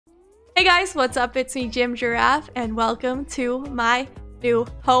Hey guys, what's up? It's me, Jim Giraffe, and welcome to my new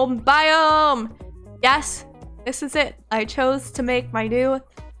home biome. Yes, this is it. I chose to make my new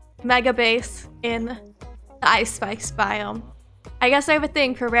mega base in the Ice Spikes biome. I guess I have a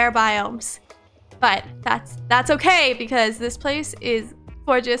thing for rare biomes, but that's okay because this place is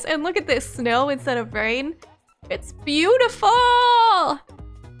gorgeous. And look at this snow instead of rain. It's beautiful.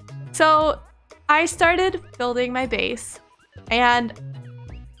 So I started building my base, and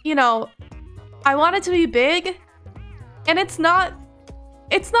you know, I want it to be big, and it's not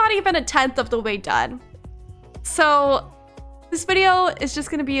even a 10th of the way done. So this video is just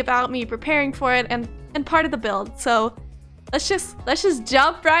gonna be about me preparing for it and part of the build. So let's just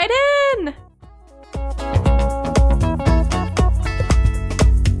jump right in.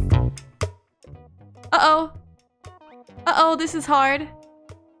 Uh-oh, this is hard.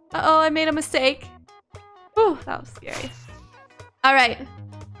 Uh-oh, I made a mistake. Whew, that was scary. All right,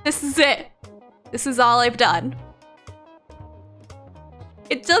 this is it. This is all I've done.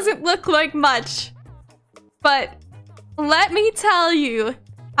 It doesn't look like much, but let me tell you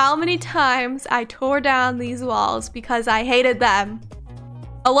how many times I tore down these walls because I hated them.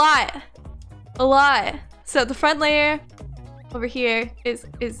 A lot. So the front layer over here is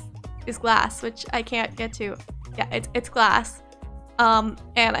glass, which I can't get to. Yeah, it's glass. And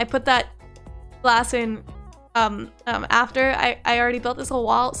I put that glass in after I already built this whole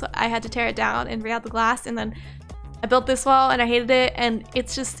wall, so I had to tear it down and re-add the glass, and then I built this wall and I hated it, and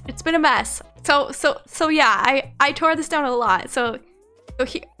it's been a mess. So yeah, I tore this down a lot. So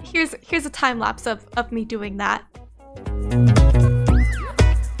here's a time lapse of me doing that.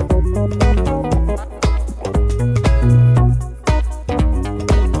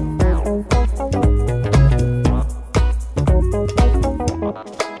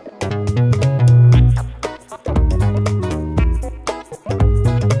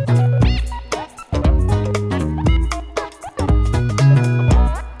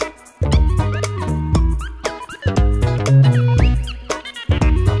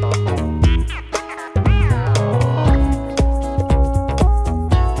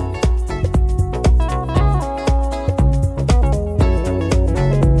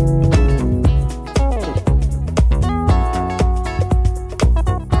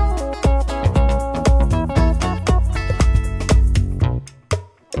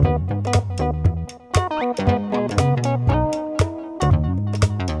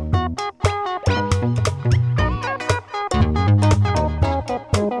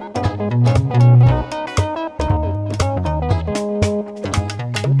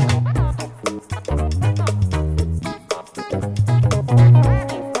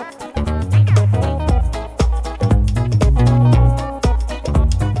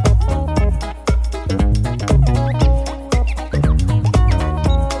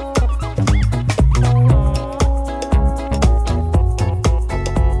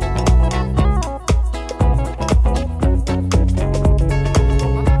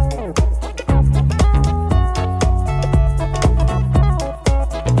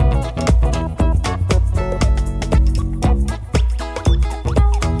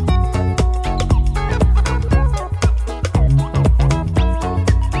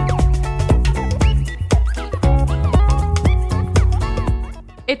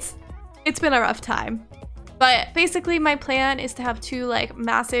 It's been a rough time, but basically my plan is to have two like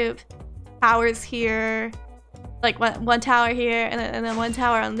massive towers here, like one tower here and then one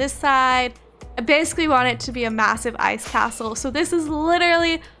tower on this side. I basically want it to be a massive ice castle. So this is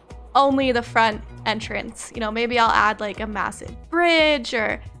literally only the front entrance. You know, maybe I'll add like a massive bridge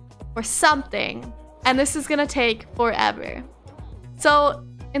or something, and this is gonna take forever. So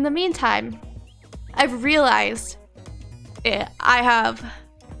in the meantime, I've realized I have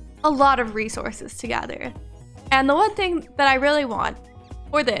a lot of resources to gather, and the one thing that I really want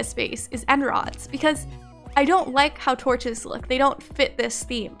for this base is end rods, because I don't like how torches look. They don't fit this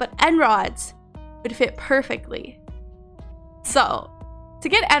theme, but end rods would fit perfectly. So to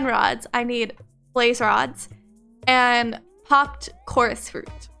get end rods, I need blaze rods and popped chorus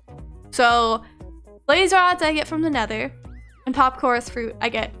fruit. So blaze rods I get from the nether, and popped chorus fruit I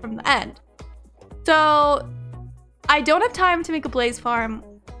get from the end. So I don't have time to make a blaze farm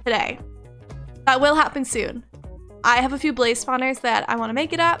today. That will happen soon. I have a few blaze spawners that I want to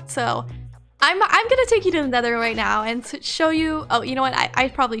make it up, so I'm gonna take you to the nether right now and show you. Oh, you know what? I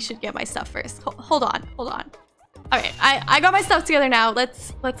probably should get my stuff first. Hold on. Okay, I got my stuff together now.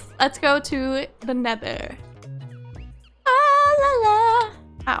 Let's go to the nether. Ah la la.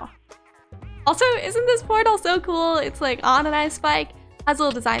 Ow. Also, isn't this portal so cool? It's like on an ice spike. Has a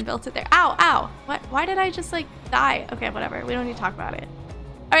little design built in there. Ow, ow. What? Why did I just like die? Okay, whatever. We don't need to talk about it.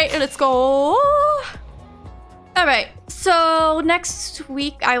 right, let's go. All right, so next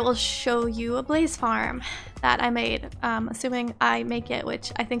week I will show you a blaze farm that I made, assuming I make it,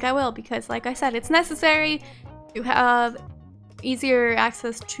 which I think I will, because like I said, it's necessary to have easier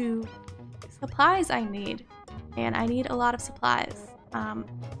access to supplies I need, and I need a lot of supplies.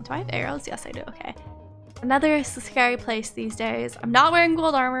 Do I have arrows? Yes, I do. Okay. Another scary place these days. I'm not wearing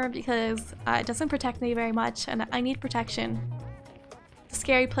gold armor because it doesn't protect me very much, and I need protection. It's a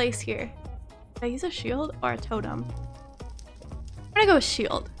scary place here. Should I use a shield or a totem? I'm gonna go with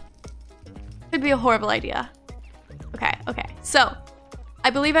shield. Could be a horrible idea. Okay, okay. So, I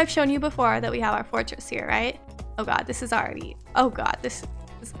believe I've shown you before that we have our fortress here, right? Oh god, this is already... Oh god, this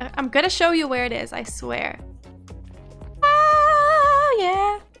I'm gonna show you where it is, I swear. Oh,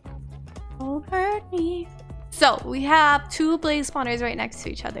 yeah. Don't hurt me. So, we have 2 blaze spawners right next to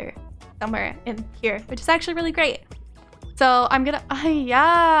each other. Somewhere in here, which is actually really great. So, I'm gonna... Oh,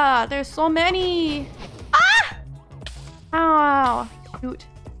 yeah, there's so many. Ah! Oh, shoot.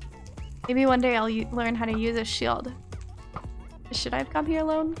 Maybe one day I'll learn how to use a shield. Should I have come here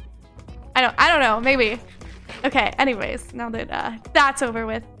alone? I don't know, maybe. Okay, anyways, now that that's over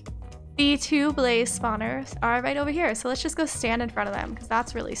with, the 2 blaze spawners are right over here. So let's just go stand in front of them because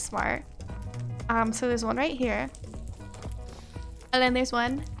that's really smart. So there's one right here. And then there's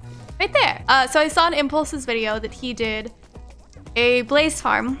one right there. So I saw in Impulse's video that he did a blaze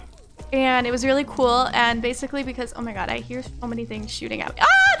farm. And it was really cool. And basically because, oh my god, I hear so many things shooting at me.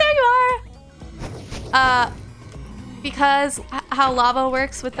 Ah, there you are! Because how lava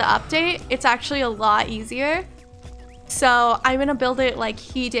works with the update, it's actually a lot easier. So I'm gonna build it like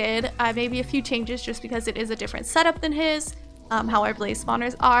he did. Maybe a few changes just because it is a different setup than his. How our blaze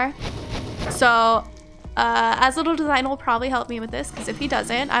spawners are. So As Little Design will probably help me with this, because if he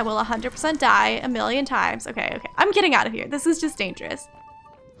doesn't, I will 100% die a million times. Okay, okay. I'm getting out of here. This is just dangerous.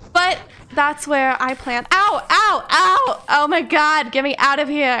 But that's where I plan. Ow! Ow! Ow! Oh my god, get me out of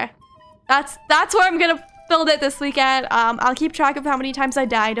here. That's where I'm gonna build it this weekend. I'll keep track of how many times I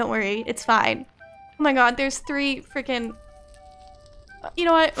die. Don't worry. It's fine. Oh my god, there's 3 freaking... You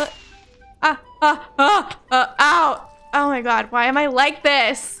know what? Ow! Oh my god, why am I like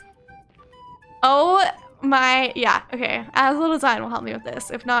this? Oh my... Yeah, okay. As Little Design will help me with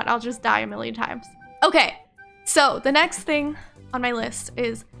this. If not, I'll just die a million times. Okay, so the next thing on my list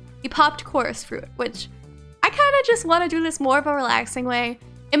is the popped chorus fruit, which I kind of just want to do this more of a relaxing way.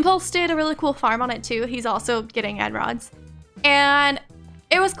 Impulse did a really cool farm on it too. He's also getting end rods. And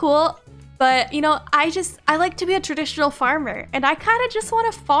it was cool, but you know, I like to be a traditional farmer, and I kind of just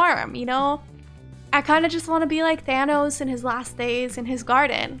want to farm, you know? I kind of just want to be like Thanos in his last days in his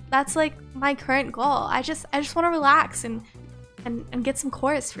garden. That's like my current goal. I just want to relax and get some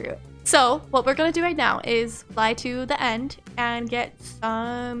chorus fruit. So what we're gonna do right now is fly to the end and get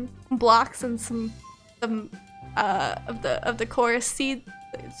some blocks and some of the chorus seed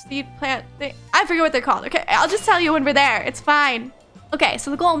plant thing. I forget what they're called. Okay, I'll just tell you when we're there. It's fine. Okay,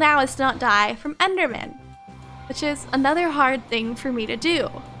 so the goal now is to not die from Enderman, which is another hard thing for me to do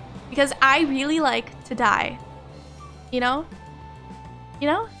because I really like to die. You know? You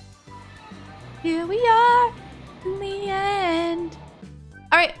know? Here we are in the end.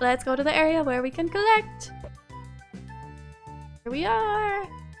 All right, let's go to the area where we can collect. Here we are.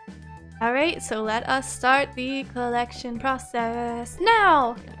 All right, so let us start the collection process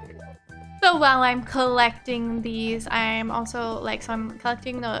now. So while I'm collecting these, I'm also I'm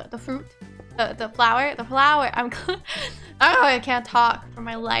collecting the fruit, the flower. I can't talk for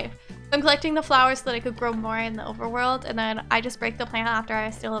my life. I'm collecting the flowers so that I could grow more in the overworld, and then I just break the plant after I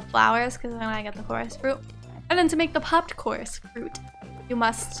still have flowers, because then I get the chorus fruit. And then to make the popped chorus fruit, you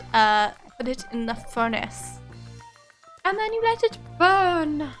must put it in the furnace. And then you let it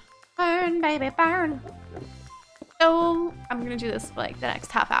burn. Burn, baby, burn. So I'm gonna do this for like the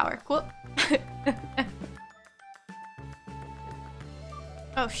next half hour. Cool.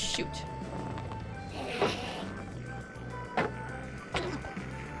 Oh shoot.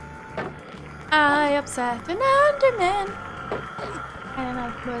 I upset an Enderman, and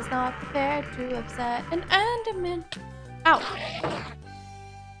I was not prepared to upset an Enderman. Ow.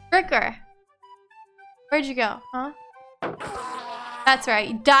 Fricker. Where'd you go, huh? That's right,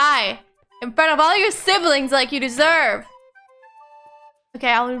 you die in front of all your siblings like you deserve. Okay,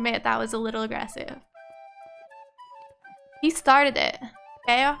 I'll admit that was a little aggressive. He started it,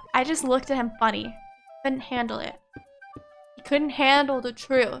 okay? I just looked at him funny. He couldn't handle it. He couldn't handle the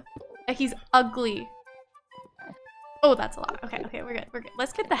truth that he's ugly. Oh, that's a lot. Okay, okay, we're good, we're good.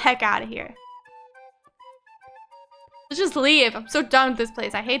 Let's get the heck out of here. Let's just leave. I'm so done with this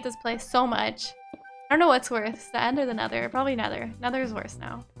place. I hate this place so much. I don't know what's worse, the end or the nether. Probably nether. Nether is worse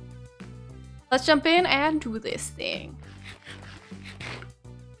now. Let's jump in and do this thing.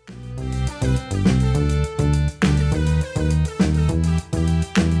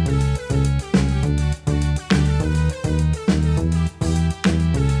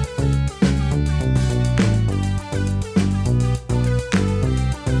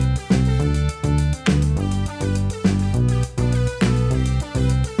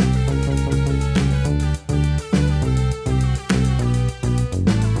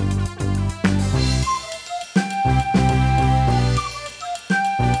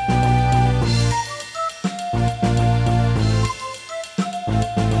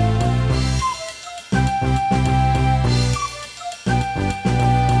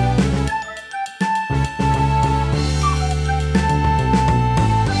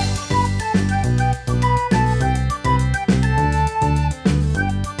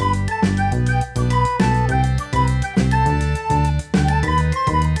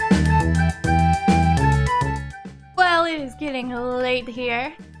 Getting late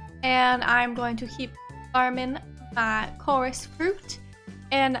here, and I'm going to keep farming my chorus fruit.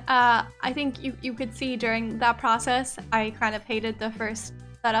 And I think you could see during that process I kind of hated the first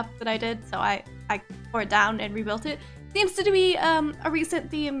setup that I did, so I tore it down and rebuilt it. Seems to be a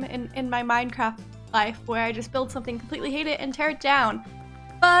recent theme in my Minecraft life, where I just build something, completely hate it, and tear it down.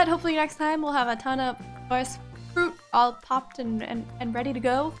 But hopefully next time we'll have a ton of chorus fruit all popped and ready to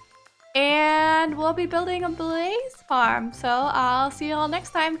go. And we'll be building a blaze farm. So I'll see you all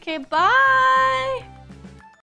next time. Okay, bye!